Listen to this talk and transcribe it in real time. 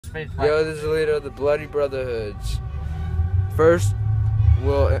face. Yo, this is the leader of the Bloody Brotherhoods. First,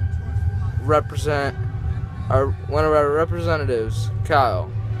 we'll represent one of our representatives,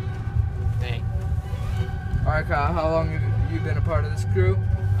 Kyle. Hey. Alright, Kyle, how long have you been a part of this crew?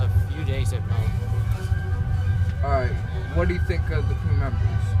 A few days at most. Alright, what do you think of the crew members?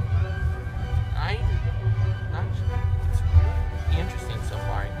 It's pretty interesting so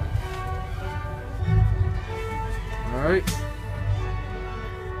far.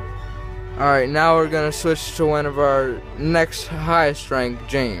 Alright, now we're gonna switch to one of our next highest rank,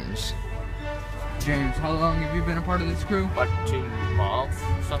 James. James, how long have you been a part of this crew? What, 2 months?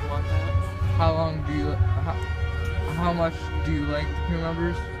 Something like that? How much do you like the crew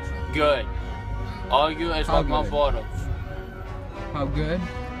members? Good. All you is like my photos. How good?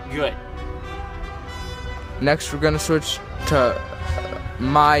 Good. Next, we're gonna switch to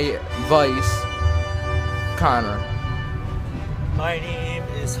my vice, Connor. My name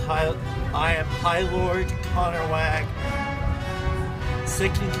is I am High Lord Connor Wag,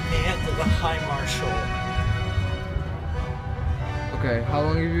 second in command of the High Marshal. Okay, how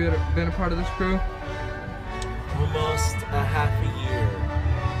long have you been a part of this crew? Almost a half a year.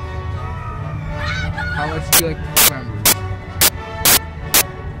 How much do you like the crew members?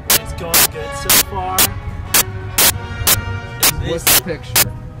 It's going good so far. What's the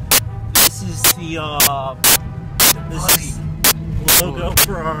picture? This is the logo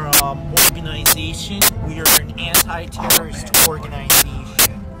for our organization. We are an anti-terrorist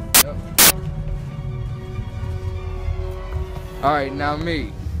organization. Yep. Alright, now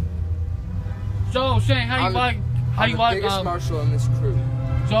me. So, Shane, how you like I'm the biggest marshal in this crew.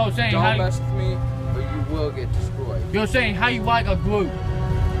 So, Shane, Don't mess with me, or you will get destroyed. You're saying how you like a group?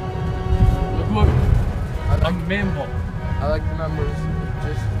 A group. A member. I like the members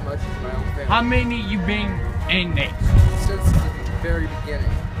just as much as my own family. How many you been in this? Since the very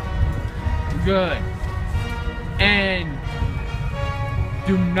beginning. Good. And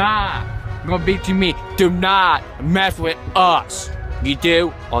do not, gonna be to me, do not mess with us. You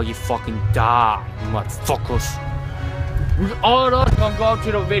do, or you fucking die, you motherfuckers. We all of us gonna go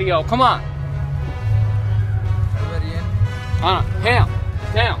to the video. Come on. Everybody in?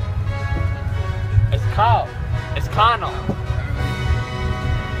 Him. It's Kyle. It's Connor.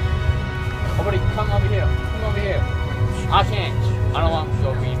 Everybody, come over here. Come over here. I can't. I don't want to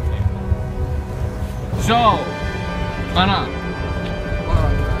go read there. So, Connor.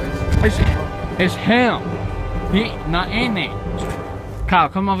 It's him. He not in there. Kyle,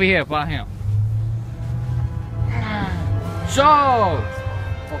 come over here by him. So,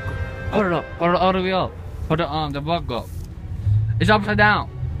 hold it up. Hold it all the way up. Put the bug up. It's upside down.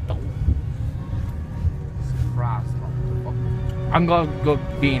 I'm gonna go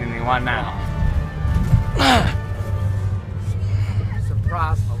bean in it right now.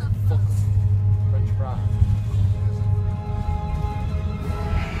 Surprise, motherfucker. French fries.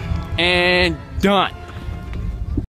 And done.